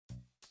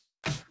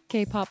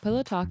K-pop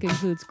Pillow Talk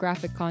includes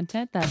graphic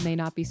content that may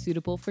not be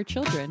suitable for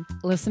children.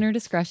 Listener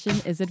discretion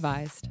is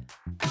advised.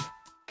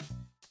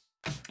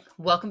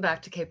 Welcome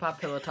back to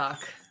K-pop Pillow Talk.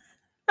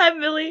 I'm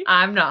Millie.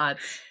 I'm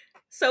Nods.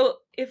 So,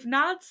 if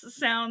Nods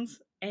sounds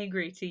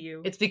angry to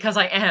you, It's because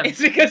I am. it's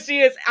because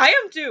she is. I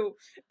am too,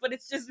 but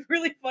it's just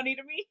really funny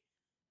to me.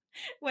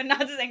 When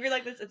Nods is angry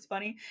like this, it's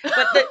funny.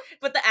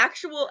 But the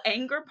actual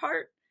anger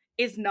part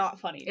is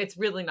not funny. It's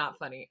really not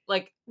funny.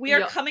 Like, we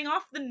are coming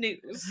off the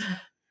news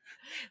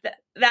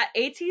that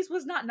ATEEZ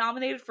was not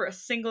nominated for a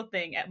single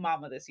thing at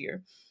Mama this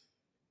year.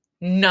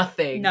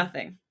 Nothing.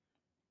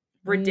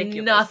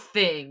 Ridiculous.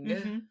 Nothing.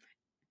 Mm-hmm.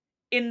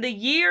 In the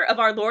year of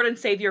our Lord and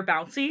Savior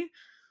Bouncy,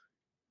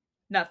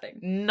 nothing.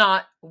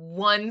 Not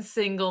one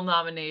single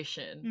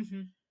nomination.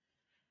 Mm-hmm.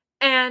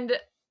 And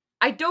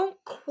I don't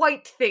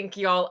quite think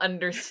y'all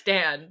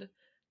understand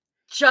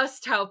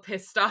just how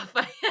pissed off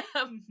I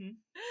am. Mm-hmm.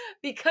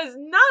 Because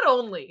not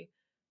only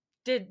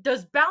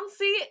does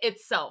Bouncy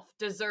itself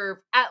deserve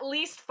at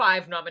least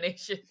 5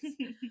 nominations,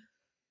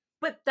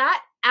 but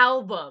that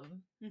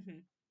album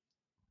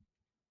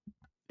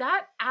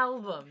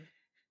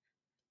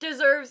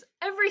deserves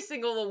every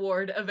single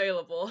award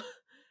available.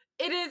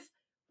 It is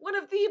one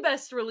of the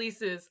best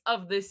releases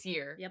of this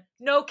year. Yep.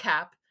 No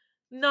cap.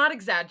 Not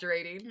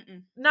exaggerating.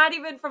 Not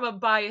even from a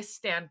biased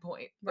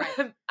standpoint.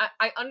 Right.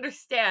 I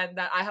understand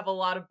that I have a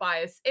lot of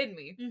bias in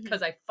me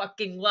because I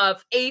fucking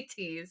love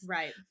ATEEZ.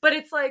 Right. But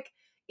it's like,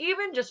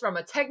 even just from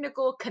a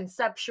technical,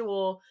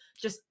 conceptual,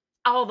 just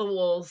all the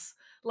walls,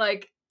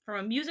 like, from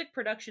a music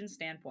production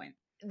standpoint,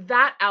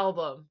 that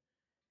album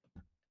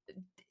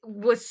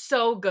was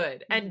so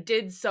good and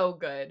did so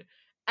good.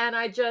 And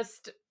I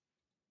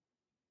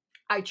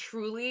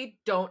truly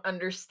don't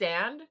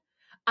understand.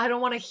 I don't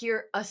want to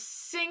hear a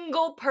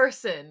single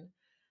person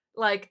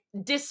like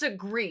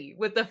disagree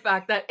with the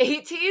fact that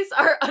ATEEZ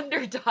are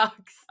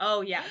underdogs.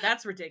 Oh yeah,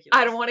 that's ridiculous.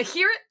 I don't want to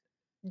hear it.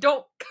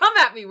 Don't come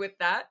at me with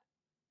that.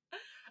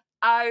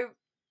 I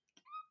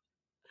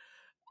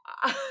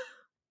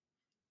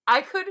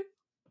could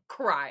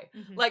cry.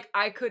 Like,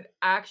 I could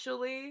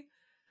actually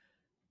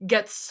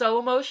get so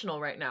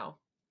emotional right now.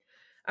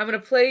 I'm going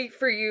to play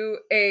for you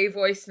a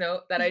voice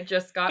note that I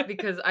just got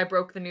because I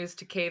broke the news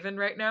to Kaven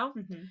right now.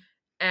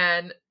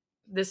 And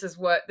this is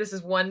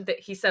one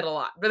that he said a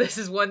lot, but this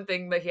is one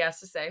thing that he has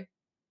to say.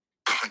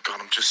 Oh my god,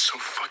 I'm just so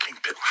fucking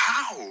pissed.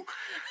 How?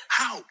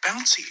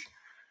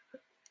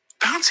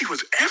 Bouncy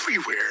was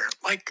everywhere.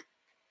 Like,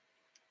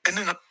 and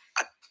then I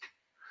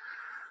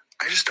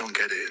just don't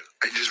get it.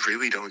 I just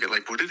really don't get,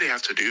 like, what do they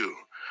have to do?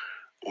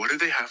 What do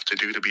they have to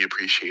do to be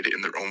appreciated in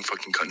their own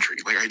fucking country?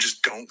 Like, I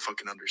just don't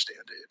fucking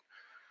understand it.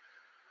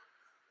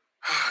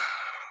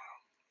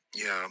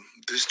 Yeah,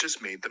 this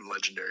just made them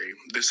legendary.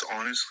 This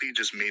honestly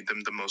just made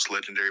them the most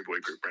legendary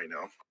boy group right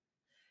now.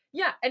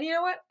 Yeah, and you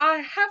know what? I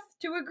have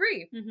to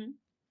agree.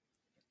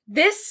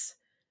 This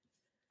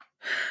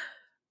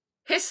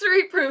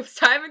history proves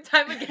time and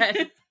time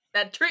again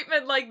that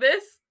treatment like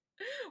this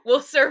will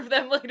serve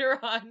them later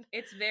on.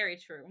 It's very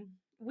true.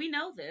 We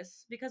know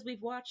this because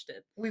we've watched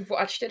it. We've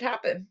watched it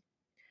happen.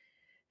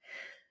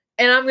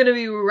 And I'm going to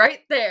be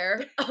right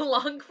there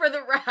along for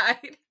the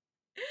ride.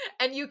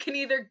 And you can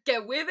either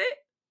get with it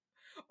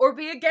or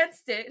be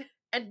against it.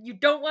 And you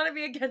don't want to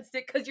be against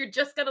it because you're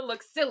just going to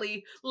look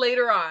silly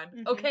later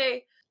on.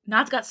 Okay?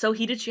 Nods got so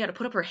heated she had to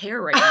put up her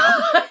hair right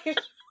now.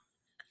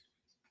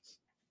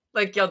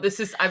 Like, yo,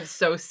 I'm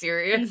so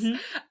serious.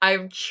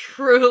 I'm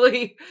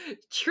truly,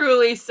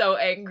 truly so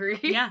angry.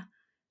 Yeah.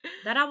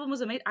 That album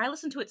was amazing. I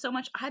listened to it so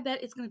much. I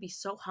bet it's going to be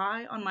so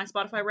high on my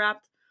Spotify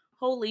Wrapped.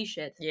 Holy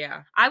shit.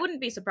 Yeah. I wouldn't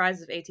be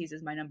surprised if ATEEZ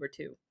is my number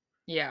 2.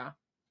 Yeah.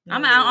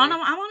 I'm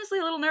honestly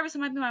a little nervous it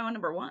might be my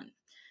number 1.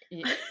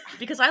 Yeah.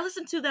 Because I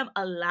listened to them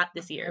a lot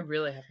this year. I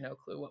really have no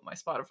clue what my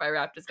Spotify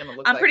Wrapped is going to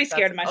look like. I'm pretty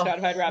scared of my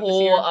Spotify Wrapped this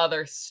year. Whole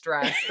other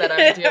stress that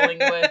I'm dealing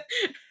with.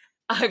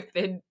 I've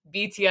been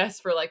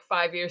BTS for like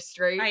 5 years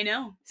straight. I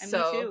know. And me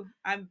too.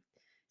 I'm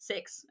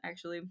 6,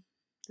 actually.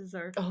 This is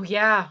our... Oh,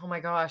 yeah. Oh, my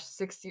gosh.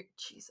 6 years.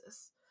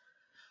 Jesus.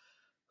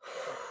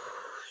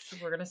 So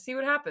we're going to see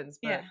what happens.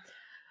 But yeah.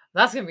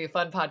 That's going to be a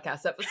fun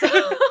podcast episode.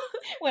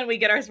 When we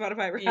get our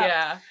Spotify Wrapped.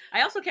 Yeah.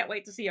 I also can't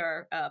wait to see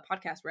our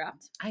podcast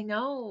Wrapped. I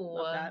know.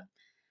 Love that.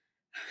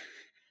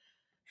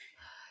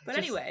 But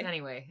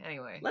anyway.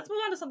 Let's move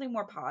on to something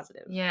more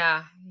positive.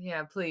 Yeah.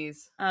 Yeah,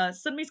 please.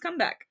 Sunmi's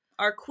comeback.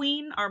 Our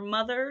queen, our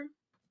mother,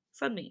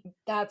 Sunmi.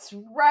 That's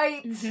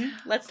right.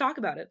 Let's talk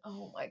about it.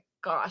 Oh my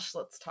gosh,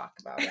 let's talk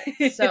about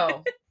it.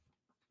 So,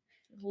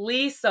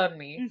 Lee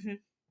Sunmi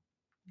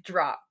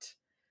dropped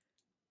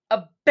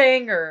a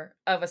banger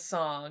of a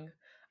song,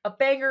 a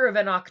banger of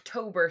an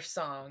October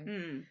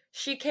song.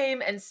 She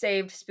came and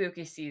saved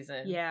spooky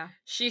season. Yeah.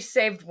 She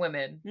saved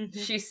women.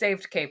 She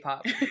saved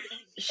K-pop.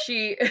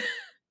 She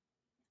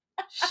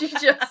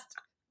saved us.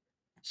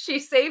 She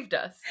saved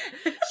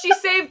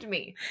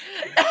me.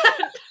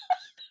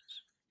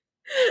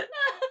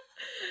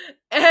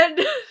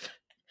 And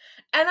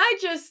I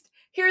just,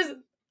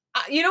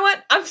 you know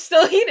what? I'm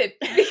still heated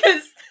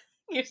because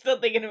you're still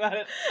thinking about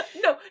it.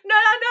 No, not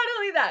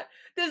only that.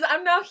 Because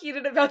I'm now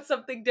heated about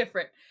something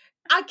different.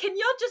 Can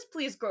y'all just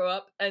please grow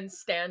up and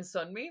stan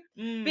Sunmi?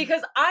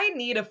 Because I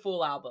need a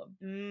full album.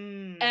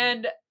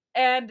 And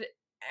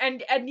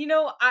you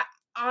know, I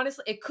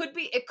honestly, it could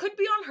be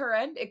on her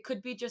end. It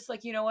could be just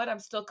like, you know what, I'm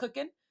still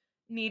cooking.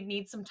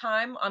 Need some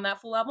time on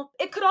that full album.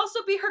 It could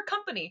also be her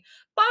company.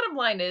 Bottom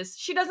line is,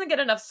 she doesn't get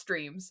enough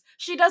streams.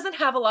 She doesn't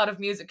have a lot of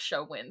music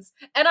show wins.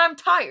 And I'm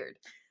tired.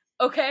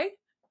 Okay?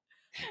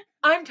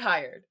 I'm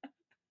tired.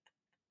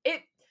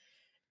 It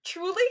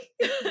truly,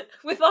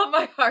 with all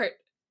my heart,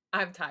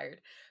 I'm tired.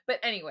 But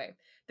anyway,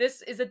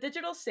 this is a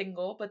digital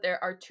single, but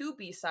there are 2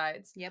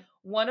 B-sides. Yep.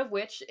 One of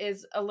which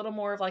is a little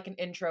more of like an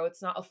intro.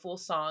 It's not a full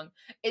song.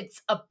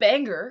 It's a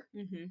banger,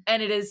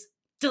 and it is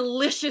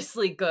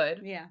deliciously good.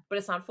 Yeah. But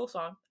it's not a full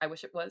song. I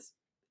wish it was.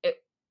 It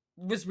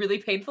was really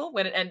painful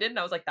when it ended, and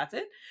I was like, that's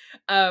it.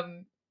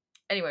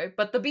 Anyway,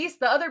 but the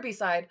other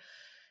B-side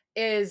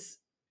is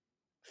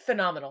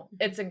phenomenal.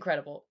 It's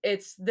incredible.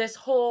 It's this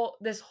whole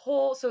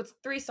so it's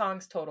 3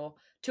 songs total,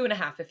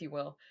 2.5 if you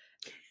will.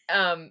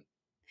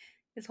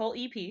 This whole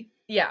EP.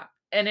 Yeah,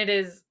 and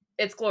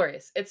it's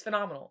glorious. It's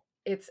phenomenal.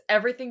 It's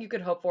everything you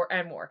could hope for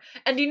and more.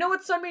 And do you know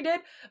what Sunmi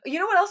did? You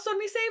know what else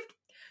Sunmi saved?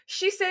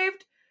 She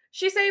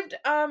saved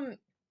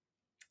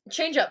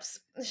change-ups.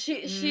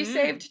 She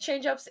saved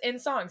change-ups in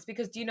songs,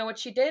 because do you know what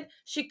she did?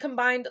 She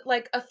combined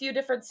like a few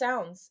different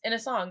sounds in a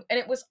song, and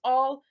it was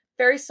all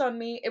very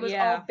Sunmi. It was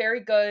all very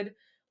good.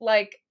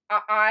 Like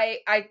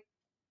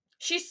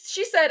she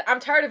said, I'm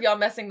tired of y'all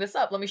messing this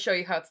up. Let me show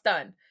you how it's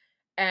done.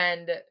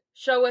 And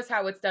show us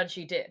how it's done.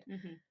 She did.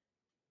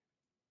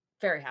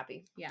 Very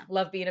happy. Yeah.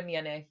 Love being a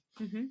Miyane.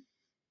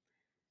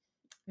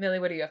 Millie,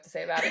 what do you have to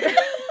say about it?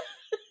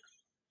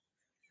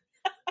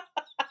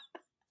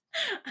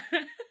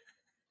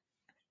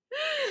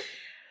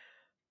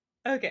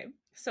 Okay.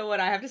 So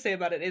what I have to say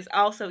about it is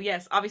also,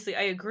 yes, obviously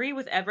I agree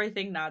with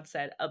everything Nad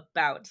said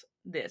about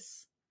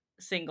this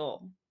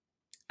single.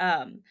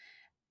 I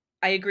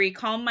agree.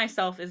 Calm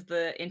Myself is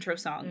the intro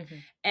song.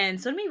 And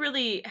Sunmi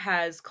really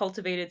has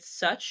cultivated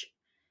such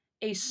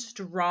a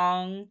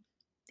strong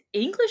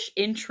English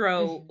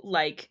intro,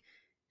 like,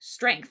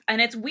 strength. And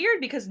it's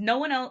weird because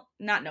not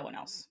no one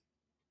else.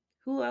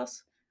 Who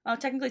else?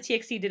 Technically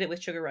TXT did it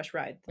with Sugar Rush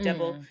Ride. The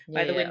Devil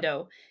by the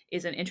Window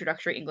is an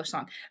introductory English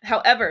song.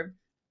 However,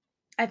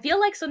 I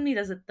feel like Sunmi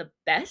does it the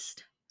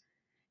best.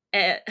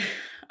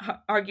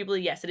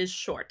 Arguably, yes, it is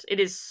short. It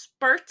is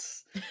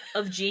spurts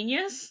of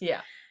genius.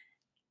 Yeah.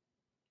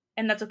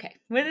 And that's okay.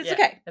 It's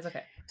okay. It's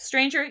okay.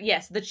 Stranger,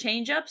 yes, the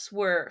change-ups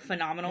were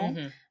phenomenal.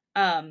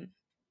 I'm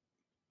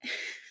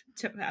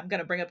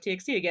gonna bring up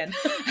TXT again.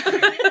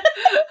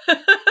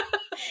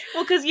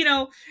 Well, because, you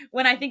know,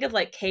 when I think of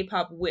like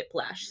K-pop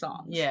whiplash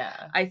songs,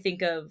 I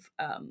think of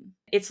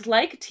it's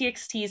like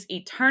TXT's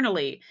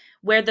Eternally,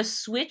 where the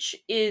switch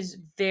is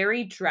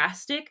very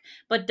drastic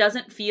but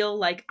doesn't feel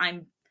like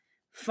I'm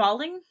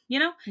falling, you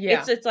know?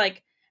 It's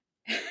like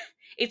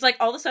it's like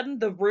all of a sudden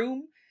the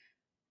room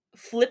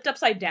flipped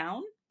upside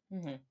down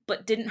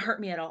but didn't hurt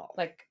me at all.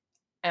 Like,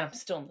 and I'm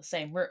still in the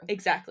same room.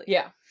 Exactly.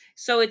 Yeah.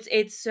 So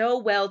it's so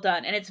well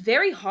done, and it's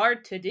very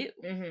hard to do.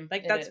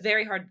 Like, that's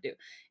very hard to do.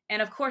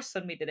 And of course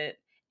Sunmi did it.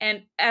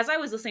 And as I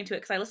was listening to it,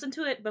 because I listened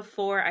to it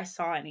before I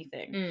saw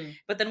anything,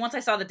 but then once I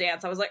saw the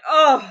dance, I was like,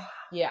 oh!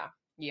 Yeah.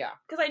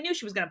 Because I knew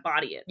she was going to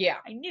body it. Yeah.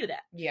 I knew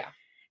that. Yeah.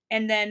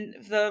 And then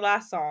the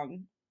last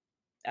song,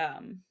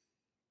 the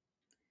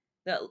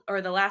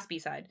last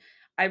B-side,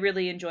 I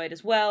really enjoyed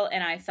as well.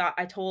 And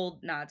I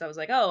told Nods, I was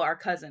like, oh, our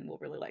cousin will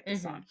really like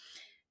this song.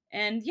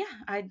 And yeah,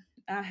 I'm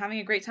having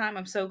a great time.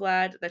 I'm so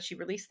glad that she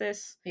released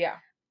this. Yeah.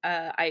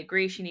 I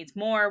agree, she needs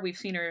more. We've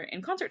seen her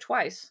in concert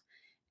twice.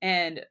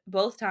 And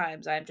both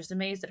times, I'm just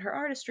amazed at her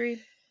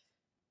artistry.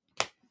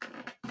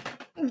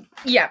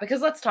 Yeah, because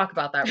let's talk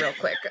about that real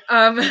quick.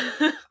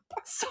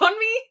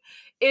 Sunmi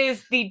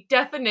is the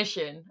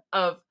definition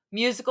of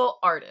musical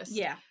artist.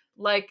 Yeah.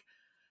 Like,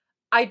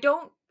 I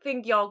don't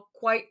think y'all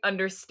quite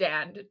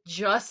understand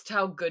just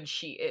how good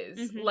she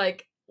is.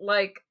 Like,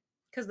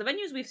 because the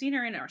venues we've seen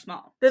her in are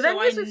small. The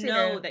venues we've seen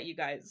her know that you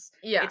guys,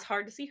 it's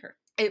hard to see her.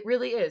 It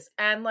really is.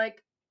 And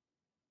like,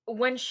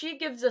 when she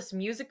gives us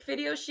music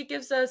videos, she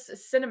gives us a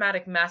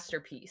cinematic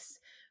masterpiece.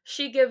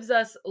 She gives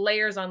us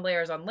layers on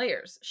layers on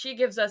layers. She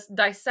gives us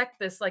dissect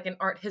this like an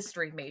art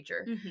history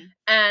major.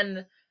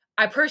 And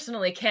I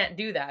personally can't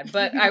do that,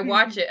 but I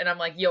watch it and I'm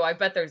like, yo, I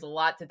bet there's a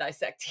lot to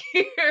dissect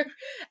here.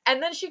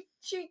 And then she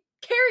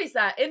carries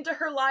that into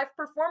her live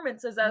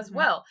performances as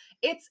well.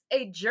 It's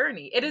a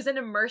journey. It is an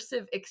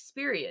immersive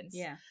experience.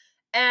 Yeah.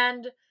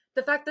 And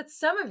the fact that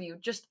some of you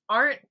just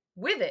aren't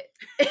with it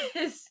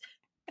is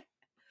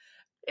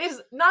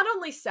not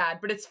only sad,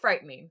 but it's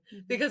frightening.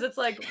 Because it's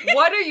like,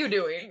 what are you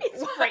doing?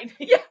 It's frightening.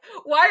 Yeah.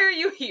 Why are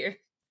you here?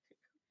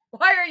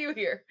 Why are you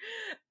here?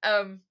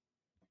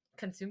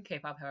 Consume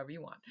K-pop however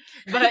you want.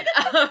 But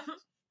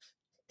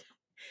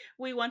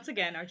we once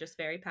again are just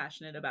very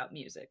passionate about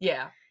music.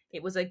 Yeah.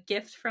 It was a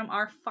gift from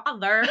our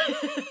father.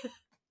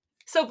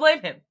 So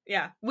blame him.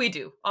 Yeah. We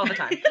do all the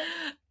time.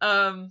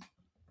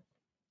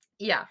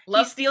 Yeah.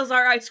 He steals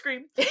our ice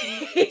cream.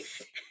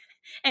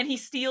 and he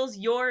steals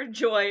your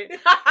joy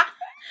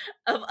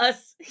of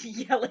us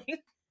yelling.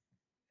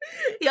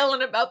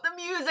 Yelling about the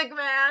music,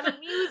 man. The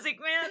music,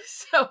 man.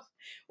 So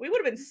we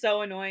would have been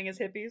so annoying as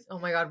hippies. Oh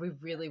my god, we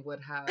really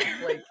would have,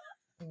 like,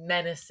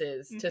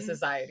 menaces to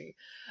society.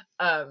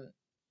 So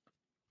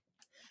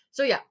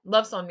yeah,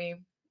 Love's on Me.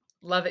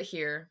 Love it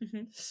here.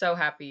 So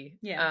happy.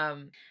 Yeah.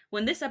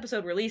 When this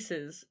episode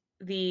releases,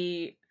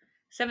 the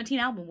 17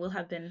 album will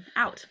have been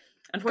out.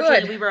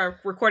 Unfortunately, we were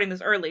recording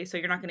this early, so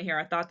you're not going to hear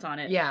our thoughts on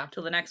it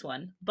till the next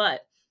one.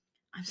 But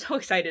I'm so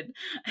excited.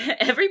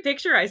 Every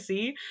picture I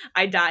see,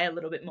 I die a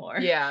little bit more.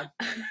 Yeah.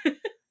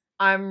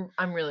 I'm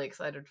really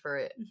excited for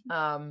it.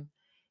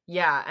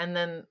 Yeah, and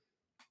then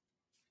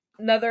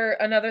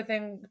another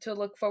thing to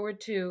look forward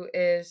to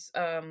is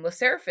Le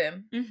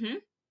Seraphim.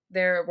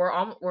 We're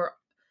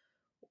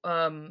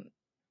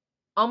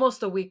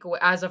almost a week away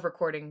as of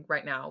recording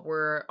right now.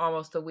 We're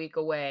almost a week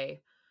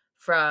away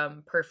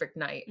from Perfect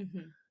Night,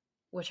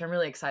 which I'm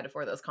really excited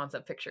for. Those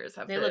concept pictures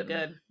they look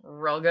good.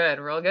 Real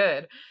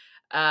good.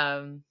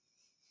 I'm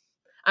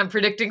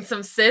predicting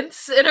some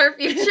synths in our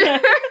future.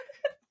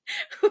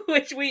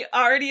 Which we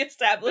already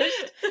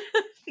established.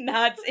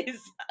 Nats is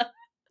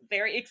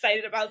very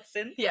excited about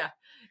synths. Yeah.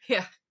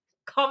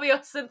 Call me a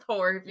synth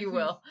whore, if you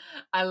will.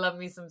 I love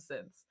me some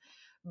synths.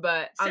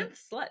 But synth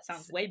slut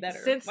sounds way better.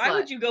 Why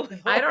would you go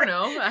with whore? I don't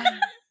know. I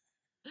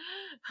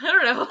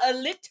don't know.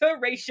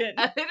 Alliteration.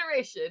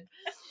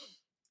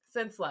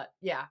 Synth slut.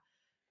 Yeah.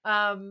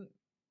 On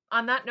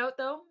that note,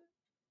 though,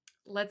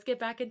 let's get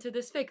back into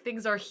this fic.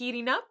 Things are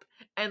heating up,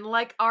 and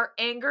like our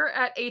anger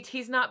at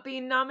AT's not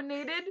being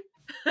nominated,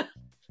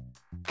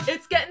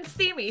 it's getting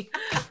steamy.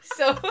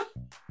 So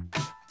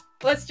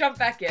let's jump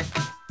back in.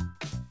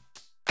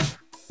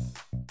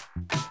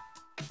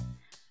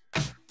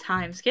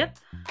 Time skip.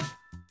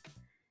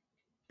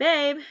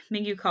 Babe,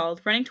 Mingyu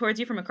called, running towards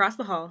you from across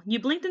the hall. You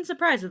blinked in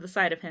surprise at the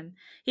sight of him.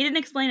 He didn't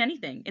explain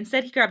anything.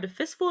 Instead, he grabbed a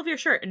fistful of your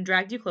shirt and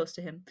dragged you close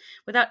to him.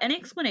 Without any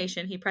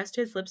explanation, he pressed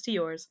his lips to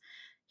yours.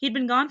 He'd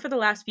been gone for the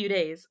last few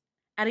days,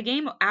 at a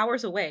game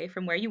hours away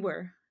from where you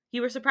were.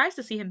 You were surprised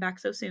to see him back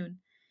so soon.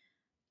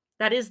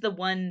 That is the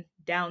one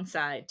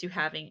downside to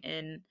having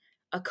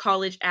a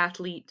college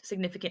athlete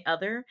significant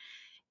other,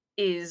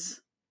 is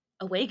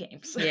away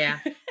games. Yeah.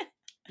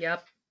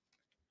 Yep.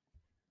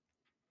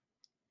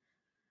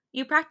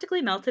 You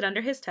practically melted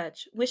under his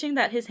touch, wishing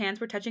that his hands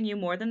were touching you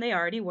more than they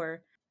already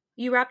were.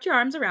 You wrapped your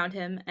arms around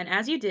him, and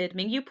as you did,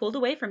 Mingyu pulled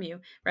away from you,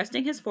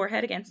 resting his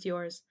forehead against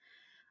yours.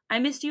 I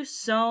missed you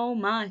so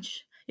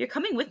much. You're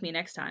coming with me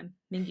next time,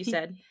 Mingyu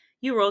said.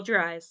 You rolled your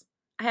eyes.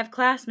 I have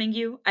class,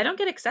 Mingyu. I don't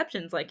get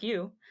exceptions like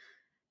you.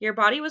 Your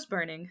body was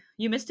burning.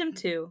 You missed him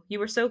too. You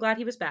were so glad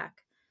he was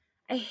back.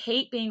 I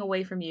hate being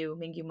away from you,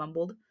 Mingyu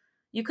mumbled.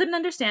 You couldn't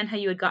understand how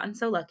you had gotten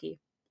so lucky.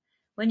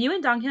 When you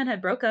and Donghyun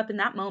had broke up in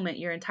that moment,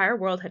 your entire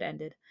world had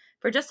ended.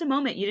 For just a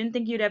moment, you didn't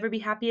think you'd ever be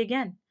happy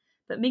again.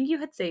 But Mingyu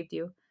had saved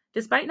you.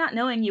 Despite not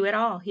knowing you at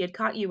all, he had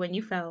caught you when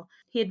you fell.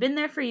 He had been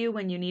there for you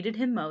when you needed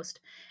him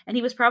most, and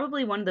he was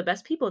probably one of the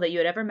best people that you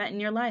had ever met in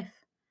your life.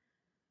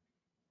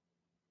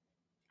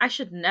 I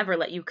should never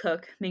let you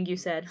cook, Mingyu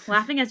said,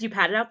 laughing as you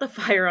patted out the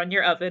fire on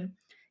your oven.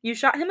 You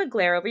shot him a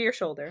glare over your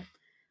shoulder.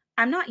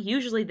 I'm not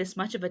usually this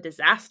much of a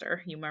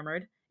disaster, you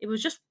murmured. It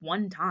was just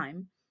one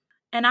time.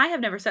 And I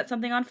have never set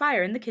something on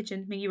fire in the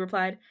kitchen, Mingyu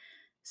replied.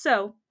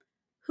 So,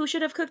 who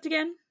should have cooked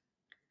again?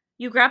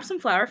 You grabbed some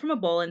flour from a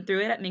bowl and threw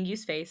it at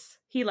Mingyu's face.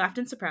 He laughed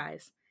in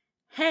surprise.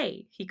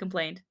 Hey, he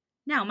complained.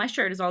 Now my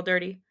shirt is all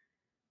dirty.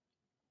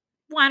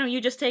 Why don't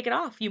you just take it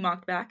off? You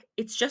mocked back.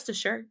 It's just a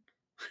shirt.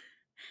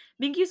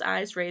 Mingyu's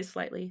eyes raised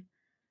slightly.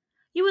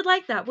 You would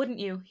like that, wouldn't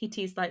you? He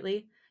teased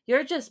lightly.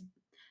 You've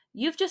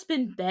just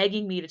been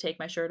begging me to take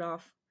my shirt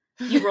off.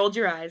 You rolled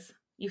your eyes.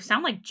 You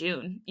sound like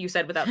June, you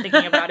said without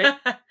thinking about it.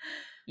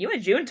 You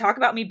and June talk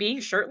about me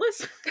being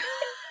shirtless?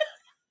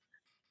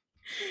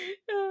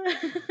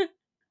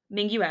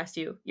 Mingyu asked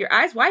you. Your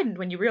eyes widened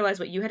when you realized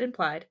what you had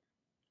implied.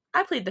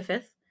 I plead the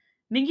fifth.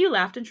 Mingyu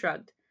laughed and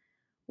shrugged.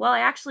 Well, I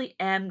actually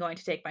am going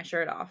to take my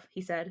shirt off,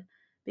 he said,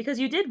 because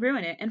you did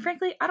ruin it, and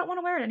frankly, I don't want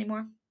to wear it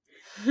anymore.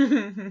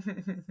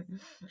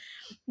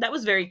 That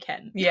was very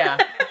Ken. Yeah.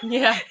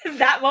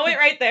 That moment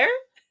right there.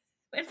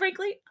 And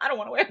frankly, I don't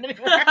want to wear it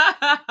anymore.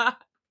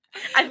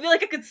 I feel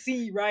like I could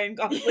see Ryan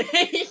Gosling.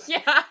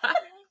 Yeah.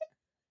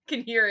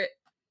 Can hear it.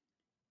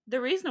 The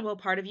reasonable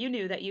part of you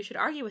knew that you should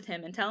argue with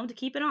him and tell him to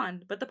keep it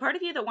on, but the part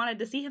of you that wanted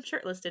to see him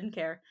shirtless didn't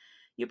care.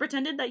 You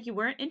pretended that you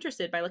weren't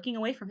interested by looking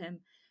away from him,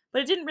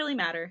 but it didn't really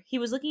matter. He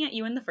was looking at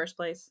you in the first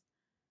place.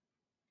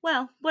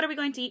 Well, what are we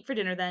going to eat for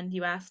dinner then?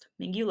 You asked.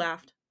 Mingyu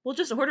laughed. We'll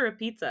just order a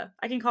pizza.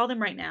 I can call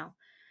them right now.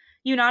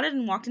 You nodded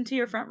and walked into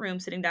your front room,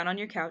 sitting down on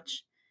your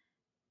couch.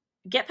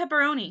 Get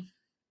pepperoni.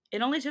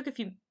 It only took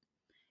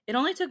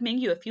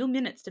Mingyu a few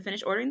minutes to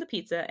finish ordering the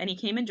pizza, and he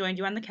came and joined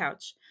you on the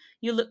couch.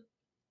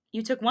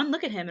 You took one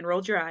look at him and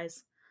rolled your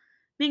eyes.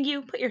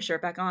 Mingyu, put your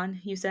shirt back on,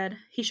 you said.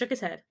 He shook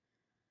his head.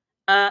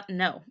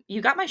 No.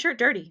 You got my shirt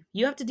dirty.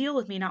 You have to deal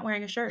with me not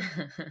wearing a shirt.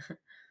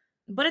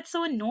 But it's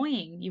so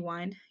annoying, you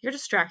whined. You're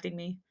distracting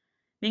me.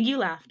 Mingyu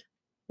laughed.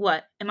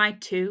 What? Am I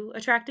too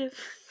attractive?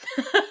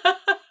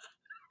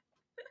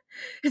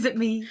 Is it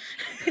me?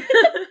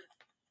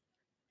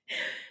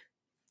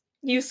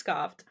 You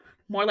scoffed.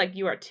 More like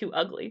you are too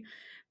ugly.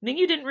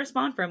 Mingyu didn't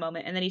respond for a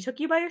moment, and then he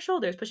took you by your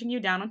shoulders, pushing you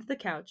down onto the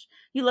couch.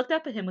 You looked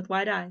up at him with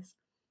wide eyes.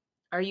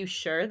 Are you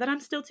sure that I'm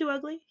still too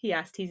ugly? He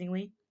asked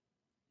teasingly.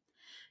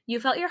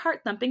 You felt your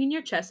heart thumping in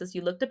your chest as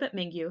you looked up at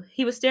Mingyu.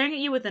 He was staring at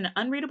you with an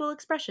unreadable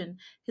expression,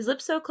 his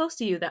lips so close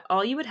to you that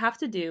all you would have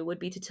to do would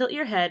be to tilt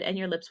your head and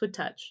your lips would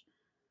touch.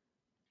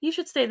 You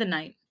should stay the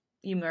night,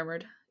 you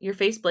murmured, your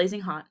face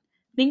blazing hot.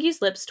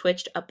 Mingyu's lips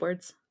twitched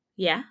upwards.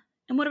 Yeah?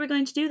 And what are we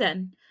going to do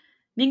then?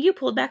 Mingyu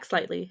pulled back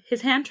slightly.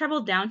 His hand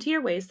traveled down to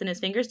your waist and his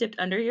fingers dipped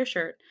under your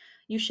shirt.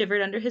 You shivered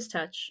under his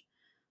touch.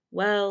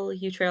 Well,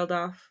 you trailed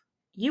off.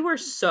 You were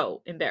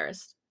so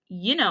embarrassed.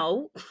 You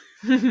know.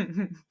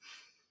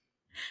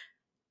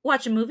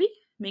 Watch a movie?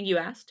 Mingyu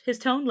asked, his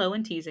tone low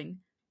and teasing.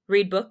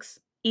 Read books?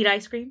 Eat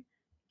ice cream?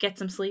 Get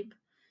some sleep?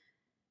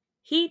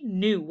 He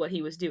knew what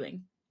he was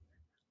doing.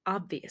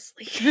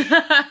 Obviously.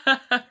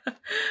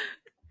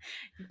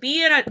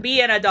 Be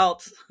an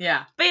adult.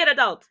 Yeah. Be an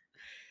adult.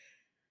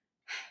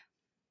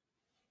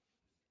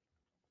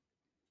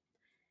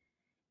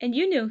 And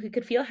you knew he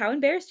could feel how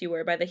embarrassed you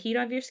were by the heat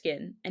of your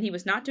skin, and he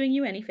was not doing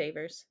you any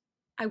favors.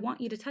 I want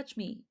you to touch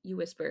me, you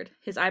whispered.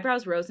 His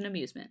eyebrows rose in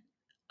amusement.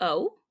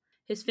 Oh?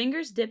 His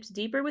fingers dipped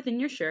deeper within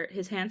your shirt,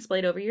 his hand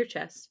splayed over your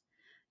chest.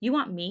 You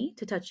want me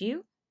to touch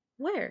you?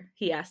 Where?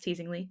 He asked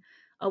teasingly.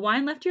 A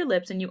whine left your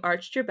lips and you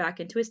arched your back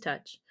into his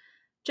touch.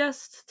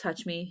 Just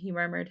touch me, you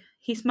murmured.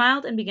 He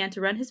smiled and began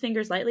to run his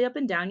fingers lightly up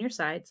and down your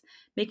sides,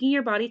 making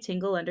your body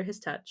tingle under his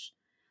touch.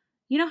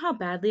 You know how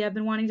badly I've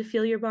been wanting to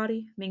feel your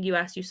body? Mingyu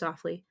asked you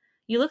softly.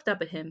 You looked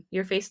up at him,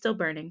 your face still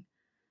burning.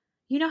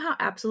 You know how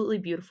absolutely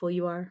beautiful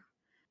you are.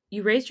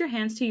 You raised your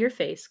hands to your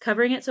face,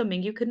 covering it so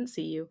Mingyu couldn't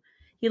see you.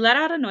 He let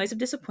out a noise of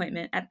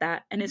disappointment at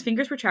that, and his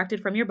fingers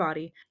retracted from your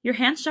body. Your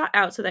hands shot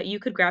out so that you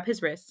could grab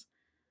his wrists.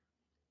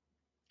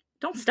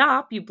 Don't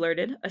stop, you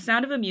blurted. A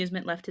sound of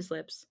amusement left his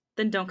lips.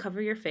 Then don't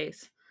cover your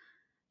face.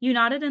 You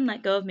nodded and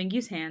let go of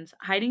Mingyu's hands,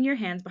 hiding your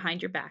hands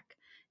behind your back.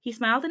 He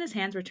smiled and his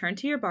hands returned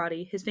to your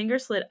body. His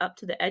fingers slid up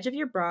to the edge of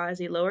your bra as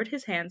he lowered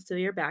his hands to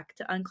your back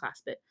to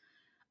unclasp it.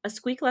 A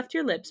squeak left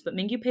your lips, but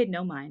Mingyu paid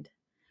no mind.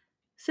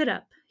 Sit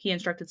up, he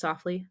instructed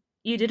softly.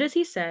 You did as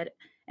he said,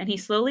 and he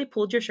slowly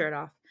pulled your shirt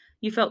off.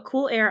 You felt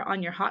cool air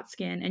on your hot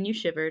skin, and you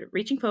shivered,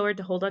 reaching forward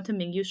to hold onto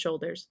Mingyu's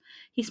shoulders.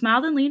 He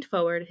smiled and leaned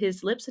forward,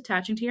 his lips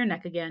attaching to your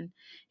neck again.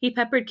 He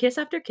peppered kiss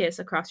after kiss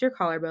across your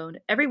collarbone,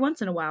 every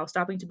once in a while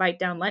stopping to bite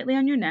down lightly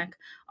on your neck,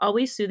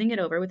 always soothing it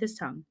over with his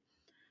tongue.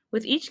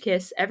 With each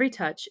kiss, every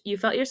touch, you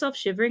felt yourself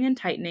shivering and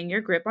tightening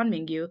your grip on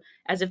Mingyu,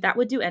 as if that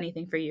would do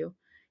anything for you.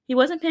 He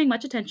wasn't paying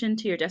much attention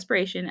to your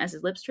desperation as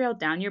his lips trailed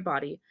down your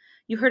body.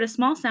 You heard a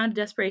small sound of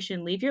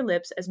desperation leave your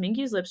lips as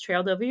Mingyu's lips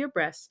trailed over your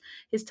breasts,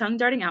 his tongue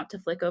darting out to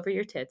flick over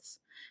your tits.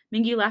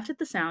 Mingyu laughed at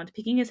the sound,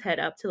 peeking his head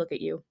up to look at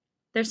you.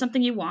 There's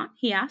something you want?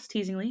 He asked,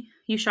 teasingly.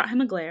 You shot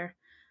him a glare.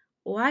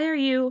 Why are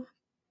you...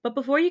 But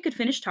before you could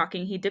finish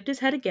talking, he dipped his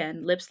head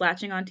again, lips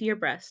latching onto your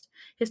breast.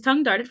 His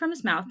tongue darted from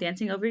his mouth,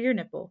 dancing over your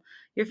nipple.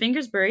 Your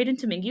fingers buried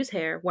into Mingyu's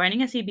hair,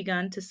 whining as he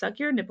began to suck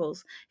your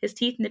nipples, his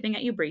teeth nipping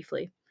at you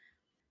briefly.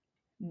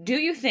 Do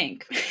you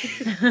think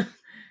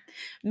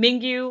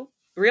Mingyu,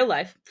 real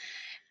life,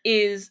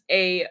 is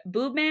a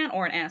boob man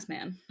or an ass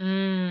man?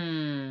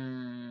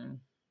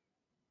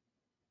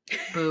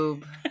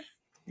 Boob.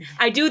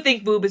 I do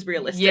think boob is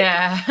realistic.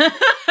 Yeah.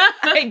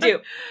 I do.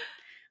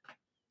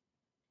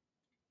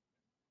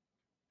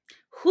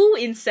 Who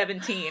in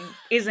 17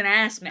 is an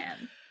ass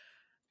man?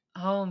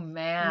 Oh,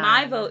 man.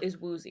 My vote is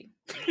Woozy.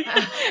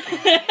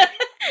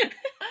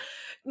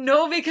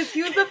 No, because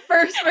he was the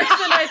first person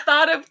I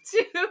thought of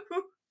too.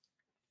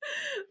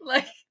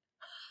 Like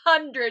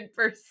 100%.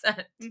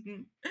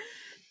 Mm-hmm.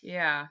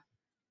 Yeah.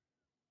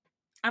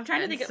 I'm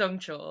trying to think of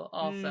Sungchul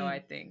also, I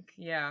think.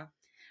 Yeah.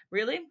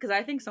 Really? Because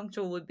I think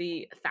Sungchul would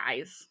be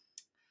thighs.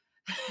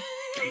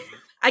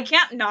 I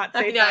can't not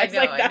say thighs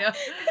like that.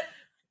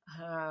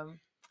 I know.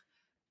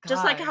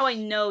 Just like how I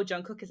know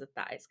Jungkook is a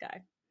thighs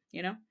guy,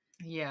 you know?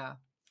 Yeah.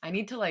 I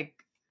need to like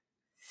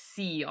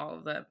see all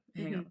of them.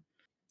 Mm-hmm.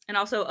 And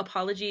also,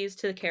 apologies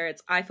to the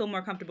carrots. I feel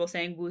more comfortable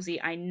saying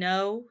Woozy. I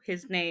know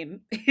his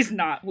name is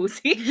not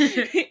Woozy.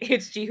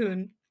 It's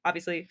Jihoon,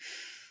 obviously.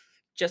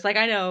 Just like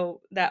I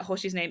know that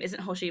Hoshi's name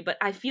isn't Hoshi, but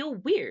I feel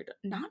weird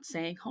not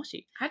saying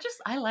Hoshi.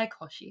 I like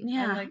Hoshi.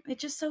 Yeah.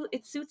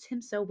 It suits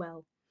him so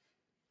well.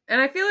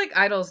 And I feel like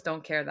idols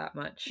don't care that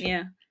much.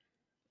 Yeah.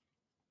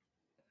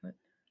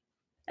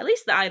 At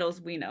least the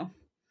idols we know.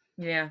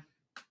 Yeah.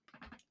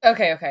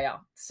 Okay,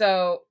 y'all.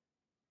 So,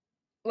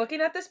 looking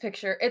at this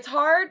picture, it's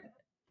hard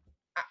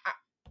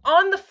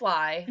on the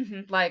fly.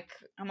 Mm-hmm. Like,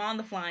 I'm on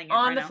the flying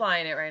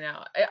it right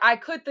now. I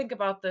could think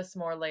about this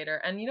more later,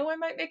 and I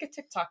might make a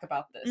TikTok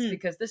about this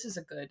because this is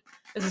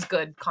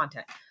good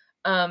content.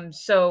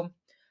 So,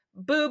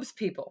 boobs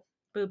people.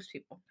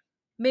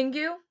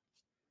 Mingyu.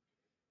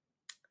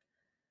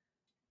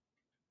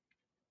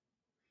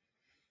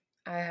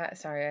 I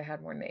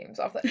had more names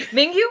off that.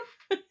 Mingyu,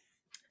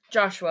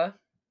 Joshua,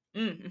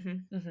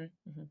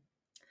 Mm-hmm.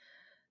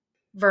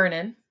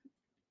 Vernon.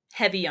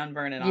 Heavy on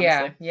Vernon,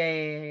 honestly.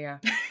 Yeah.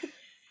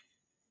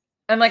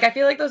 And like, I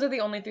feel like those are the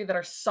only three that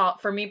are,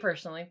 for me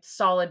personally,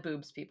 solid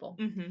boobs people.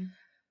 Mm-hmm.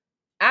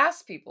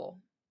 Ass people.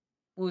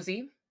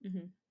 Woozy.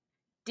 Mm-hmm.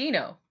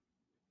 Dino.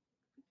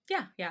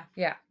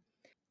 Yeah.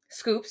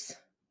 Scoops.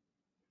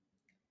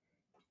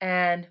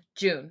 And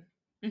June.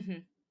 Mm-hmm.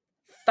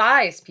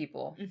 Thighs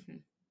people. Mm-hmm.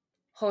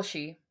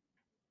 Hoshi.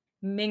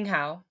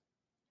 Minghao.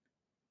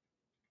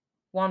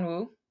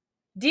 Wanwu.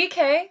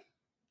 DK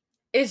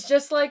is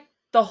just like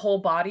the whole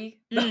body.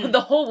 The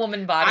whole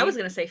woman body. I was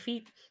going to say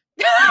feet.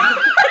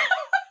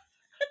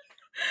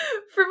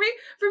 For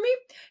me,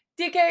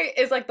 DK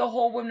is like the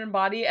whole woman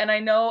body, and I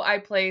know I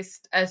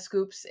placed as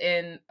Scoops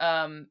in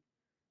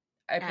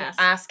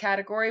ass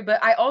category,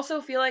 but I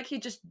also feel like he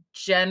just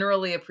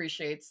generally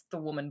appreciates the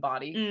woman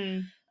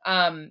body.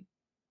 Seungkwan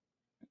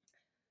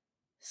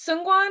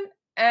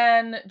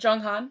and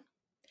Junghan,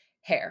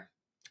 hair.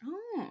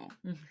 Oh.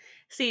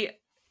 See,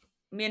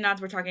 me and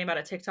Nads were talking about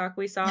a TikTok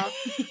we saw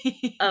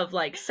of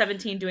like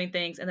 17 doing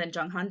things and then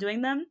Junghan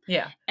doing them.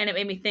 Yeah. And it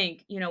made me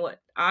think, you know what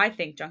I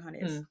think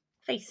Junghan is?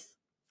 Face.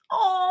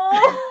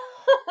 Oh.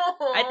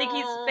 I think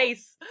he's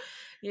face.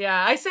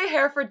 Yeah, I say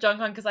hair for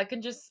Junghan because I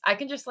can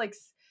just like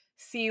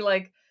see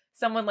like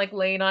someone like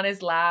laying on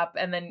his lap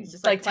and then He's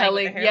just like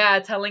telling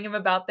him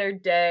about their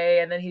day,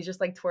 and then he's just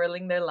like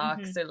twirling their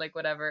locks or like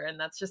whatever, and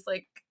that's just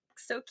like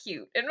so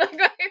cute in like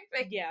my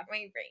brain.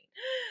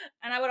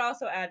 And I would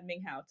also add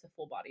Minghao to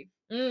full body.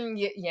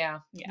 Yeah.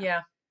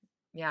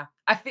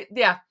 I feel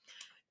yeah.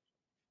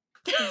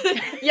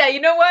 Yeah, you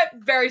know what?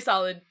 Very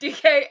solid.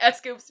 DK,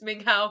 S.6,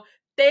 Minghao,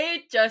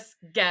 they just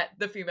get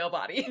the female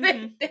body.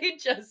 They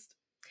just.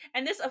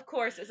 And this, of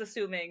course, is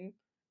assuming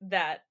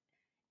that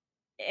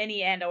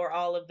any and or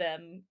all of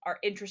them are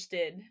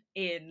interested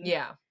in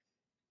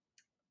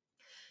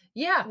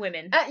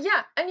women.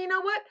 And you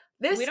know what?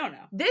 We don't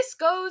know. This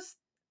goes.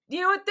 You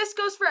know what? This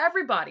goes for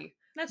everybody.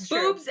 That's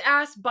true. Boobs,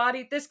 ass,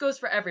 body. This goes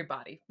for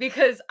everybody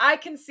because I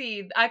can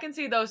see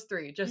those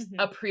three just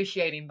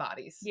appreciating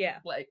bodies. Yeah,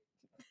 like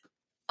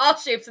all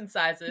shapes and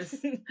sizes.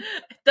 It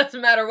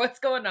doesn't matter what's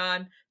going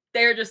on.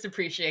 They're just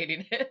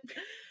appreciating it.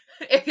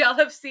 If y'all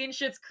have seen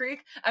Schitt's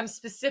Creek, I'm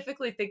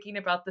specifically thinking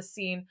about the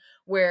scene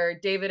where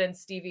David and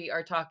Stevie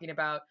are talking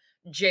about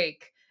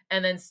Jake,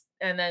 and then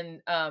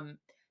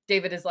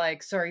David is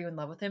like, "So are you in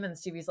love with him?" And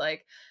Stevie's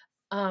like,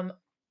 "I'm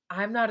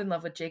not in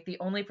love with Jake. The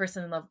only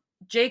person in love,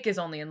 Jake is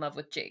only in love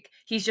with Jake.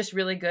 He's just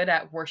really good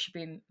at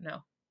worshiping.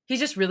 No, he's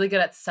just really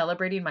good at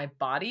celebrating my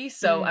body.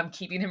 So I'm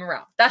keeping him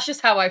around." That's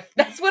just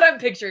that's what I'm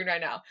picturing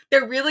right now.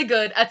 They're really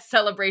good at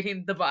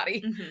celebrating the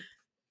body.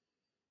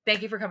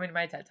 Thank you for coming to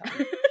my TED Talk.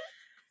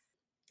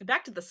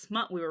 Back to the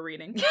smut we were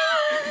reading.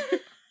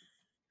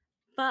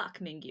 Fuck,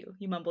 Mingyu,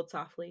 you mumbled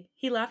softly.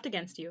 He laughed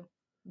against you.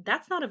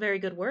 That's not a very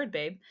good word,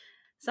 babe.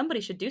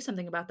 Somebody should do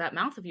something about that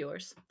mouth of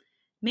yours.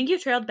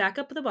 Mingyu trailed back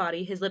up the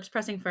body, his lips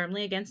pressing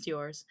firmly against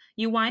yours.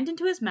 You whined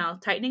into his mouth,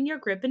 tightening your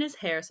grip in his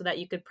hair so that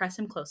you could press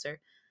him closer.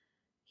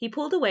 He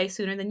pulled away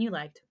sooner than you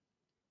liked.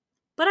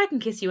 But I can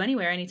kiss you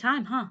anywhere,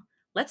 anytime, huh?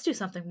 Let's do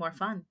something more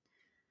fun.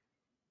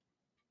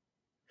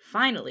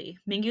 Finally,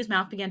 Mingyu's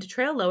mouth began to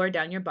trail lower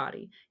down your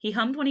body. He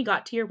hummed when he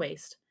got to your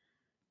waist.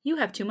 You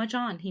have too much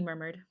on, he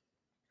murmured.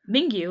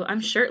 Mingyu, I'm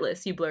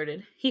shirtless, you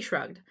blurted. He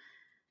shrugged.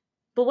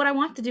 But what I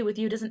want to do with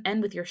you doesn't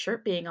end with your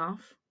shirt being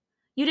off.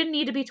 You didn't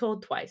need to be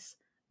told twice.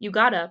 You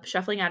got up,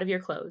 shuffling out of your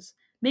clothes.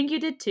 Mingyu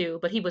did too,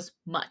 but he was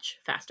much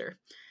faster.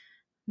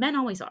 Men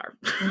always are.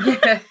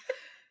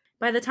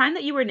 By the time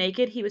that you were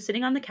naked, he was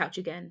sitting on the couch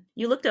again.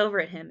 You looked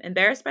over at him,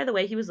 embarrassed by the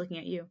way he was looking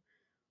at you.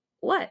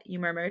 What? You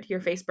murmured, your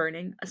face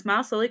burning. A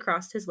smile slowly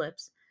crossed his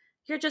lips.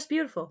 You're just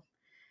beautiful.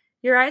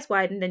 Your eyes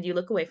widened and you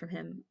look away from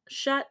him.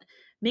 Shut.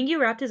 Mingyu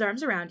wrapped his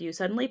arms around you,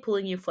 suddenly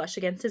pulling you flush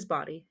against his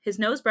body. His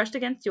nose brushed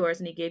against yours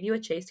and he gave you a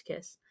chaste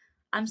kiss.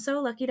 I'm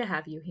so lucky to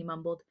have you, he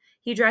mumbled.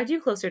 He dragged you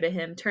closer to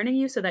him, turning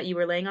you so that you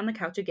were laying on the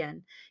couch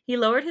again. He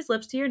lowered his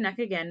lips to your neck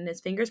again and his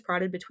fingers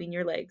prodded between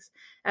your legs.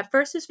 At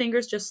first, his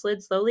fingers just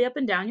slid slowly up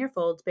and down your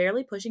folds,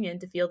 barely pushing in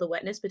to feel the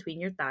wetness between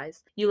your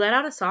thighs. You let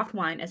out a soft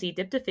whine as he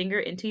dipped a finger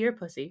into your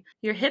pussy.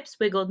 Your hips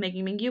wiggled,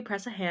 making Mingyu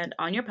press a hand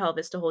on your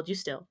pelvis to hold you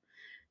still.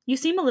 You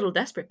seem a little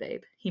desperate,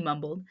 babe, he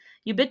mumbled.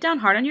 You bit down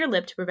hard on your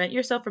lip to prevent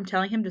yourself from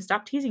telling him to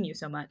stop teasing you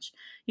so much.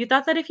 You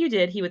thought that if you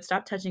did, he would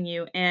stop touching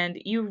you, and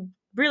you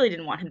really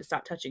didn't want him to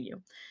stop touching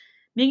you.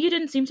 Mingyu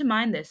didn't seem to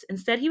mind this.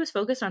 Instead, he was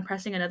focused on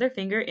pressing another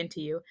finger into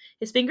you.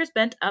 His fingers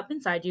bent up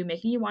inside you,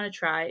 making you want to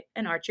try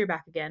and arch your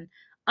back again.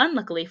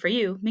 Unluckily for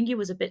you, Mingyu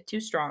was a bit too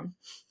strong.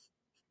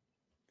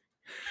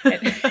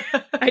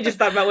 I just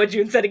thought about what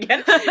June said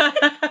again.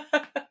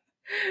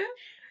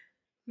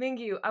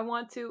 Mingyu, I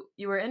want to...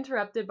 You were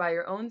interrupted by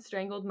your own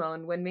strangled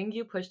moan when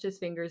Mingyu pushed his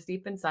fingers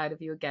deep inside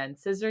of you again,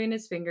 scissoring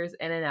his fingers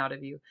in and out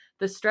of you.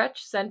 The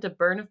stretch sent a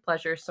burn of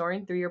pleasure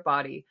soaring through your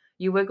body.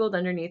 You wiggled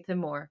underneath him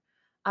more.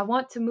 I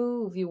want to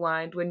move, you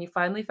whined when you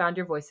finally found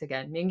your voice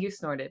again. Mingyu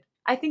snorted.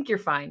 I think you're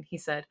fine, he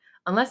said,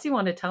 unless you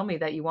want to tell me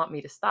that you want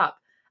me to stop.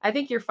 I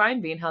think you're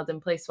fine being held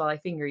in place while I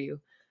finger you.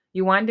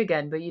 You whined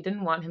again, but you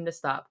didn't want him to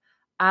stop.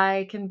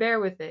 I can bear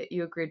with it,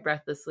 you agreed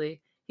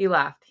breathlessly. He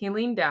laughed. He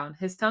leaned down,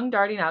 his tongue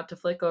darting out to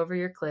flick over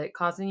your clit,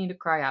 causing you to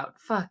cry out,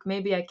 Fuck,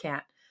 maybe I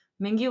can't.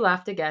 Mingyu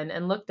laughed again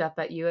and looked up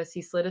at you as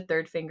he slid a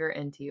third finger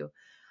into you.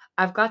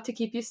 I've got to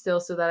keep you still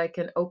so that I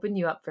can open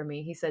you up for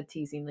me, he said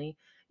teasingly.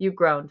 You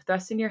groaned,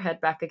 thrusting your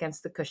head back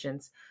against the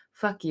cushions.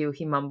 Fuck you,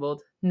 he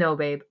mumbled. No,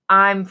 babe,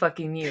 I'm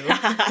fucking you.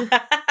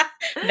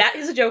 That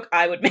is a joke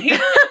I would make.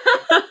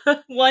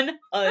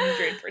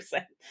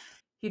 100%.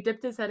 He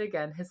dipped his head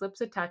again, his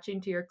lips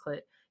attaching to your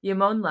clit. You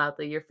moaned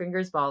loudly, your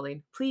fingers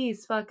balling.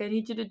 Please, fuck, I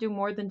need you to do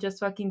more than just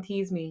fucking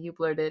tease me, you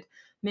blurted.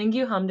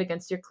 Mingyu hummed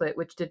against your clit,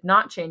 which did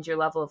not change your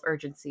level of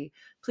urgency.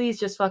 Please,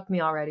 just fuck me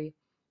already.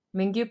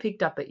 Mingyu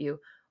peeked up at you.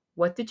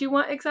 What did you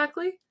want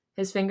exactly?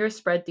 His fingers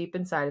spread deep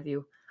inside of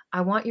you. I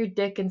want your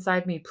dick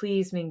inside me,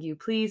 please, Mingyu.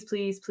 Please,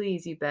 please,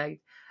 please, you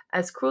begged.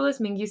 As cruel as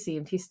Mingyu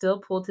seemed, he still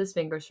pulled his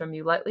fingers from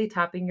you, lightly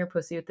tapping your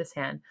pussy with his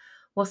hand.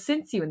 Well,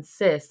 since you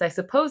insist, I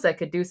suppose I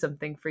could do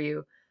something for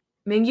you.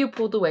 Mingyu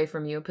pulled away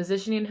from you,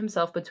 positioning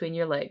himself between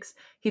your legs.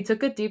 He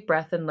took a deep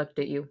breath and looked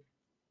at you.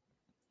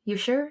 You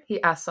sure?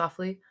 He asked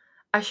softly.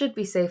 I should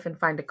be safe and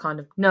find a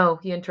condom. No,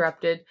 he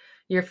interrupted,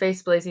 your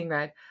face blazing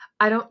red.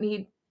 I don't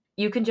need...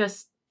 You can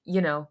just,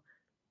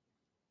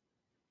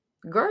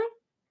 Girl,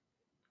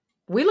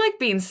 we like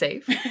being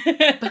safe.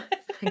 I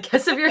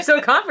guess if you're so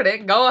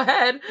confident, go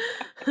ahead.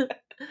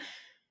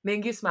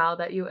 Mingyu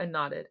smiled at you and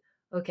nodded.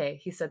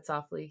 Okay, he said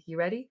softly. You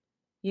ready?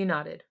 You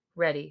nodded.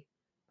 Ready.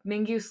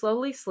 Mingyu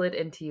slowly slid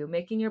into you,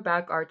 making your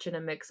back arch in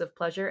a mix of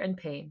pleasure and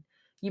pain.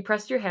 You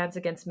pressed your hands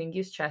against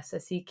Mingyu's chest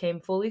as he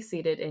came fully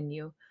seated in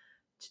you.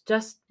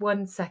 Just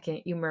 1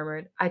 second, you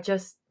murmured.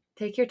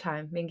 Take your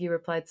time, Mingyu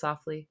replied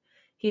softly.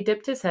 He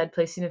dipped his head,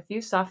 placing a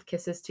few soft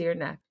kisses to your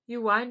neck.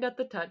 You whined at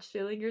the touch,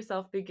 feeling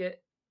yourself begin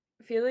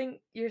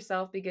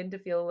to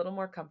feel a little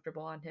more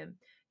comfortable on him.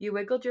 You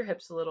wiggled your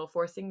hips a little,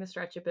 forcing the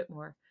stretch a bit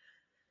more.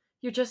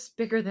 You're just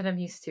bigger than I'm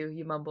used to,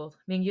 you mumbled.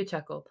 Mingyu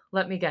chuckled.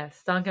 Let me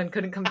guess. Donghyun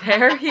couldn't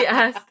compare, he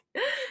asked.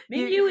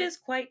 Mingyu is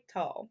quite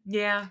tall.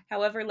 Yeah.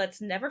 However, let's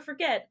never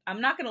forget,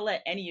 I'm not going to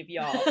let any of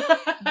y'all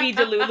be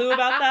delulu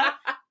about that.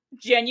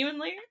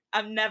 Genuinely,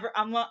 I'm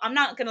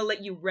not going to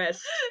let you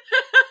rest.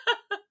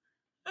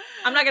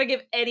 I'm not going to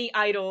give any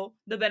idol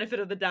the benefit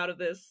of the doubt of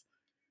this.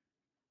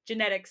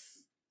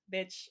 Genetics,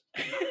 bitch.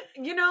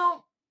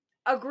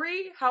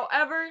 Agree.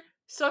 However,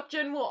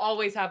 Seokjin will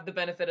always have the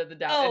benefit of the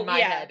doubt in my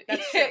head.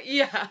 That's true.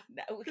 Yeah.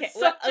 Okay,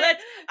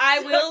 I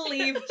will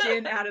leave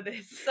Jin out of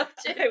this.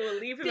 I will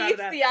leave him out of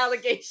that. the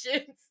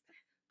allegations.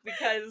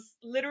 Because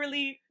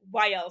literally,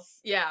 why else?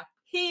 Yeah.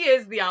 He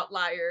is the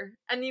outlier.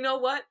 And you know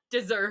what?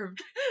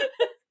 Deserved.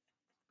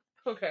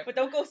 Okay. But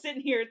don't go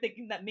sitting here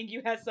thinking that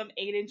Mingyu has some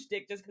 8-inch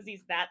dick just because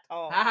he's that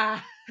tall.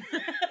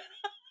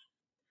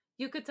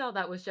 You could tell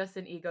that was just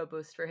an ego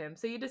boost for him,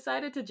 so you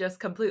decided to just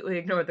completely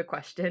ignore the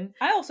question.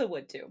 I also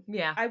would too.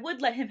 Yeah. I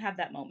would let him have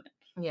that moment.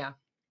 Yeah.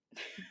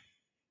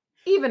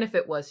 Even if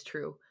it was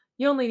true.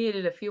 You only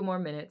needed a few more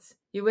minutes.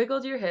 You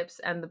wiggled your hips,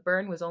 and the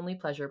burn was only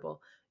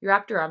pleasurable. You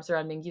wrapped your arms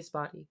around Mingyu's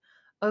body.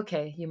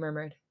 Okay, you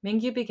murmured.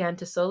 Mingyu began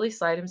to slowly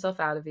slide himself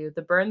out of you,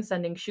 the burn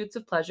sending shoots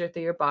of pleasure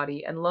through your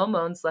body, and low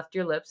moans left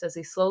your lips as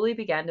he slowly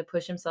began to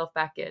push himself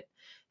back in.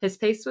 His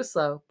pace was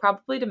slow,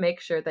 probably to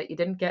make sure that you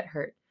didn't get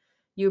hurt.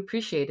 You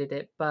appreciated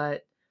it,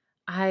 but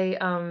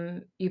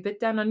you bit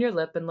down on your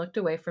lip and looked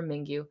away from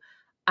Mingyu.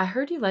 I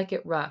heard you like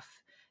it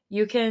rough.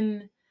 You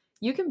can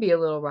be a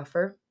little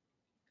rougher.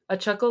 A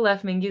chuckle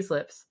left Mingyu's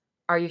lips.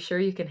 Are you sure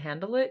you can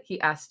handle it? He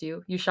asked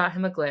you. You shot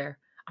him a glare.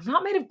 I'm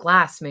not made of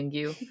glass,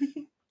 Mingyu.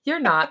 You're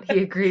not, he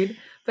agreed,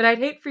 but I'd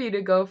hate for you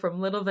to go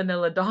from little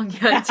vanilla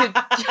Donghyun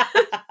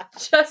to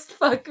just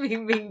fuck me,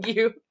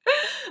 Mingyu.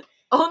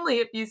 Only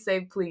if you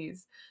say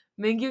please.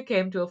 Mingyu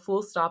came to a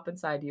full stop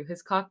inside you,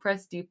 his cock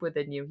pressed deep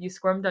within you. You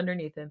squirmed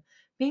underneath him.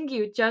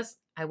 Mingyu,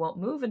 I won't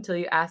move until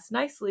you ask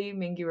nicely,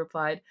 Mingyu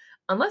replied.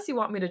 Unless you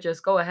want me to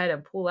just go ahead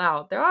and pull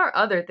out. There are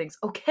other things.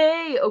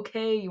 Okay,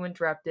 you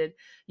interrupted.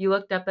 You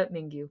looked up at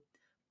Mingyu.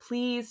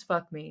 Please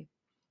fuck me.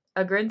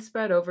 A grin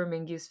spread over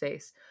Mingyu's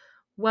face.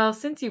 Well,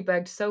 since you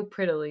begged so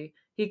prettily,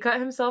 he cut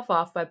himself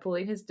off by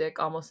pulling his dick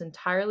almost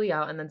entirely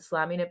out and then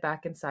slamming it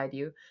back inside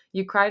you.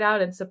 You cried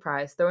out in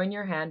surprise, throwing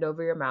your hand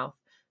over your mouth.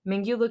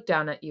 Mingyu looked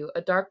down at you,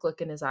 a dark look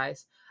in his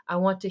eyes. I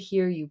want to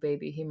hear you,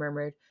 baby, he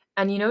murmured.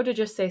 And you know to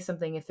just say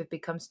something if it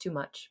becomes too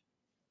much.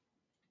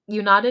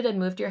 You nodded and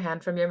moved your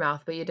hand from your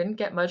mouth, but you didn't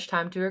get much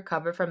time to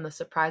recover from the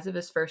surprise of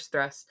his first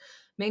thrust.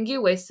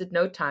 Mingyu wasted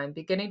no time,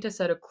 beginning to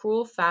set a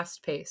cruel,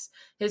 fast pace,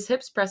 his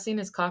hips pressing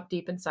his cock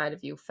deep inside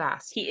of you,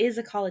 fast. He is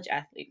a college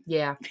athlete.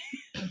 Yeah.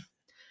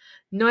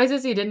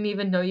 Noises you didn't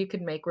even know you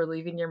could make were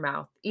leaving your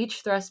mouth,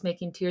 each thrust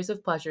making tears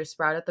of pleasure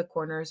sprout at the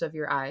corners of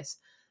your eyes.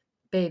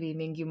 Baby,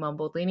 Mingyu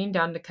mumbled, leaning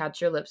down to catch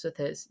your lips with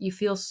his. You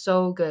feel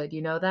so good,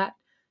 you know that?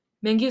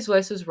 Mingyu's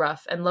voice was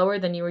rough and lower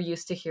than you were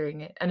used to hearing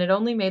it, and it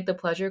only made the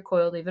pleasure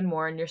coil even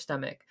more in your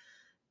stomach.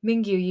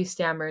 Mingyu, you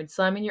stammered,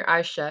 slamming your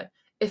eyes shut.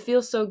 It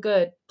feels so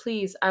good.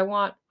 Please, I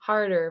want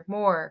harder,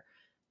 more.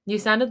 You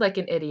sounded like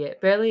an idiot,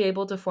 barely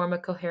able to form a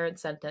coherent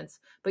sentence,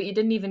 but you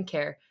didn't even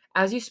care.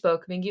 As you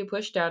spoke, Mingyu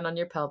pushed down on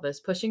your pelvis,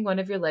 pushing one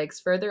of your legs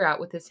further out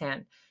with his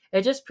hand.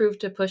 It just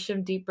proved to push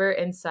him deeper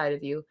inside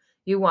of you.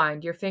 You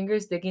whined, your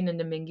fingers digging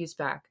into Mingyu's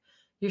back.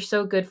 You're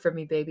so good for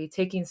me, baby,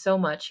 taking so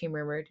much, he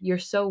murmured. You're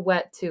so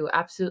wet, too,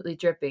 absolutely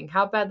dripping.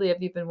 How badly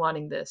have you been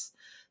wanting this?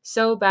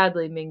 So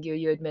badly, Mingyu,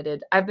 you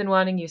admitted. I've been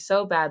wanting you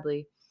so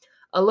badly.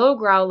 A low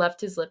growl left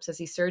his lips as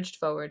he surged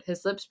forward,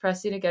 his lips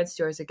pressing against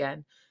yours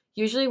again.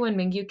 Usually when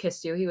Mingyu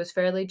kissed you, he was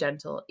fairly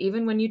gentle.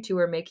 Even when you two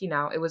were making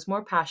out, it was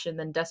more passion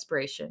than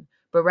desperation.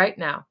 But right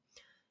now,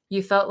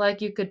 you felt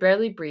like you could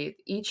barely breathe.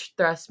 Each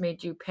thrust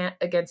made you pant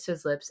against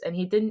his lips, and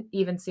he didn't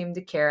even seem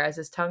to care as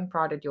his tongue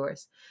prodded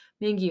yours.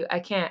 Mingyu, I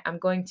can't. I'm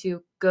going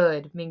to.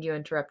 Good, Mingyu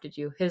interrupted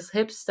you. His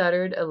hips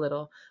stuttered a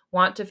little.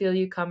 Want to feel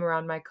you come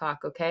around my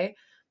cock, okay?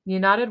 You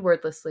nodded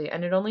wordlessly,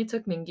 and it only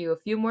took Mingyu a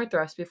few more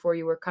thrusts before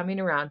you were coming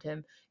around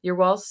him, your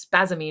walls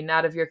spasming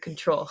out of your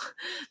control.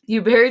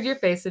 You buried your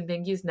face in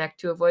Mingyu's neck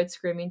to avoid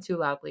screaming too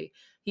loudly.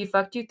 He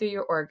fucked you through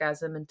your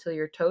orgasm until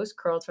your toes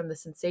curled from the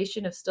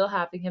sensation of still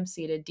having him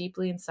seated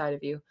deeply inside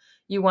of you.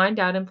 You whined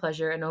out in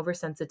pleasure and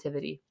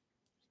oversensitivity.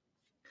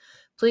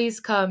 Please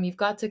come, you've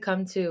got to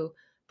come too.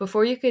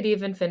 Before you could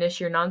even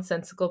finish your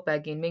nonsensical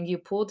begging,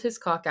 Mingyu pulled his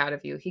cock out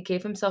of you. He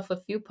gave himself a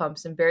few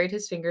pumps and buried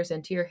his fingers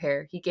into your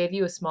hair. He gave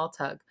you a small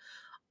tug.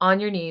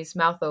 On your knees,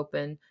 mouth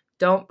open.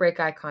 Don't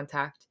break eye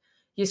contact.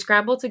 You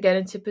scrambled to get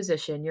into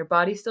position, your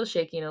body still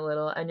shaking a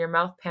little, and your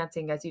mouth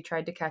panting as you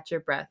tried to catch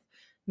your breath.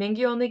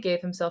 Mingyu only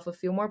gave himself a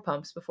few more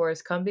pumps before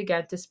his cum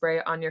began to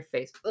spray on your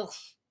face. Ugh.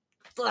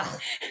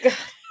 Ugh. God.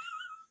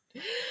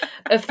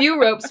 A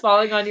few ropes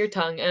falling on your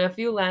tongue and a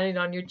few landing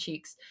on your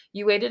cheeks.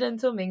 You waited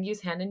until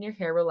Mingyu's hand in your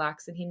hair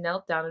relaxed and he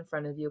knelt down in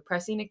front of you,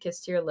 pressing a kiss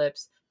to your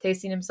lips,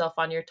 tasting himself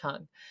on your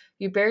tongue.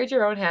 You buried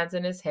your own hands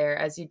in his hair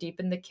as you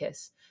deepened the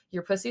kiss,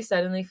 your pussy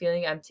suddenly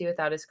feeling empty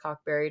without his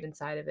cock buried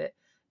inside of it.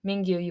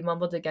 Mingyu, you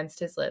mumbled against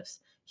his lips.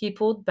 He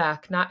pulled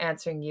back, not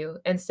answering you.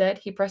 Instead,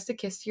 he pressed a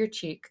kiss to your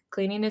cheek,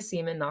 cleaning his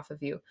semen off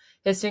of you.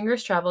 His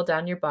fingers traveled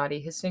down your body,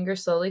 his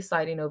fingers slowly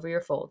sliding over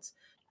your folds.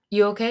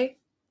 You okay?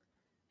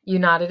 You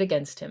nodded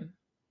against him.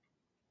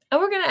 And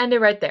we're going to end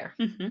it right there.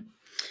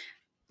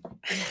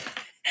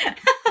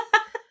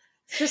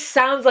 Just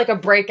sounds like a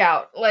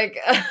breakout, like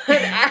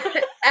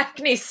an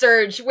acne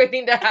surge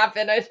waiting to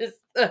happen. I just...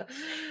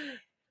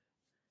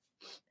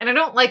 And I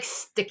don't like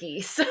sticky,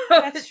 so...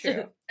 That's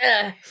true.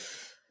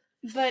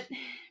 But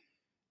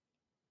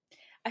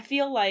I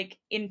feel like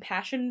in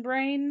Passion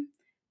Brain,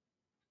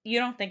 you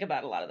don't think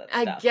about a lot of that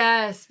stuff. I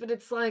guess, but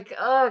it's like,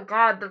 oh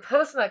god, the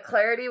post-nut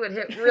clarity would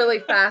hit really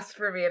fast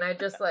for me, and I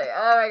just like,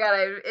 oh my god,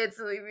 I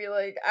instantly be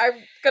like, I'm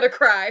gonna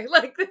cry,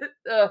 like,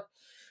 ugh.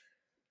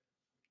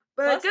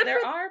 But plus,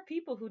 there are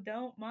people who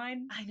don't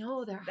mind. I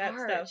know, they're that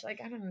hard. Stuff. Like,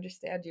 I don't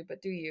understand you,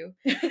 but do you?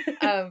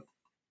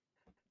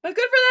 But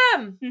good for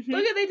them. Mm-hmm.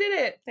 Look at, they did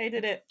it. They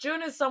did it.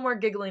 June is somewhere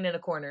giggling in a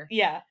corner.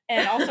 Yeah,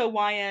 and also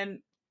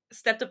YN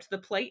stepped up to the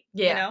plate,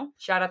 yeah, you know?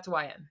 Shout out to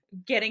YN.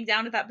 Getting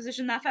down to that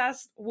position that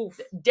fast, woof.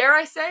 Dare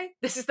I say,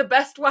 this is the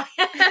best YN.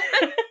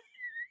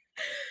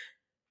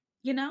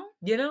 You know?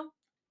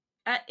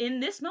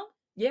 In this moment,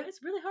 yeah,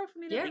 it's really hard for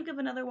me to think of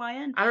another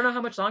YN. I don't know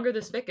how much longer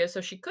this fic is,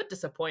 so she could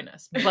disappoint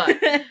us. But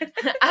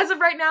as of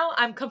right now,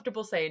 I'm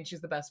comfortable saying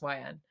she's the best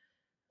YN.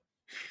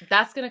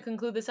 That's going to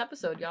conclude this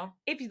episode, y'all.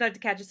 If you'd like to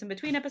catch us in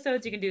between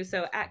episodes, you can do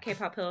so at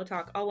K-Pop Pillow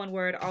Talk, all one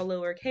word, all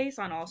lowercase,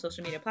 on all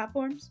social media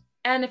platforms.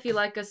 And if you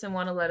like us and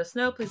want to let us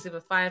know, please leave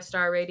a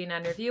 5-star rating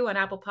and review on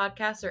Apple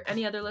Podcasts or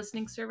any other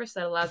listening service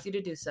that allows you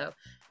to do so.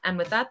 And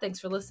with that, thanks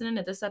for listening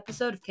to this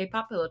episode of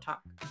K-Pop Pillow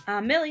Talk.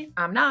 I'm Millie.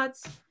 I'm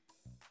Nods.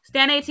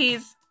 Stan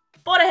ATs.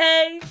 For the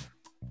hay!